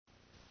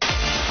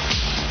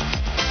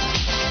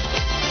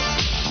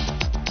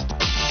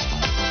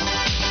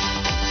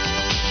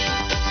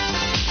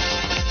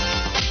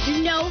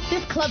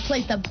Club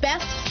plays the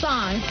best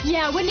songs.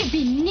 Yeah, wouldn't it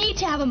be neat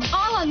to have them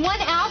all on one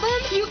album?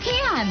 You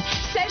can.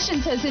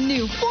 Sessions has a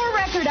new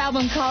 4-record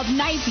album called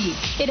Night Beat.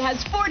 It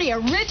has 40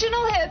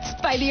 original hits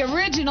by the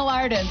original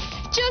artists.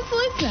 Just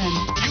listen.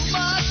 You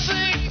might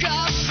think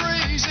I'm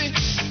crazy.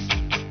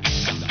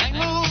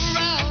 Hang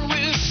around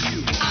with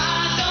you.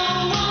 I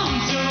don't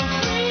want to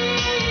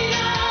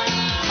freedom.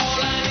 All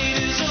I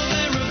need is a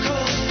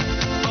miracle.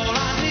 All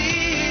I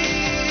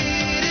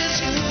need is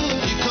you.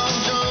 You come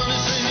join me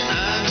singing,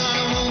 I got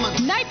a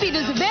woman. Night Beat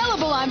is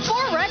available on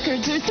 4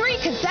 records or 3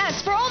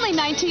 cassettes for only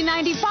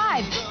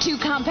 $19.95. 2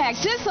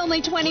 compact discs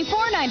only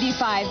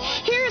 $24.95.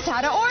 Here's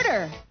how to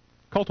order.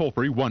 Call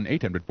toll-free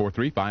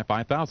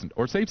 1-800-435-5000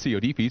 or save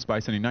COD fees by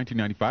sending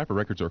 $19.95 for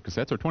records or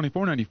cassettes or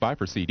 $24.95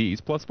 for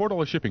CDs, plus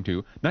 $4 shipping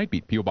to Night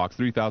Beat, P.O. Box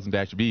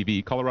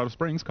 3000-VV, Colorado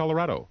Springs,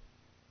 Colorado.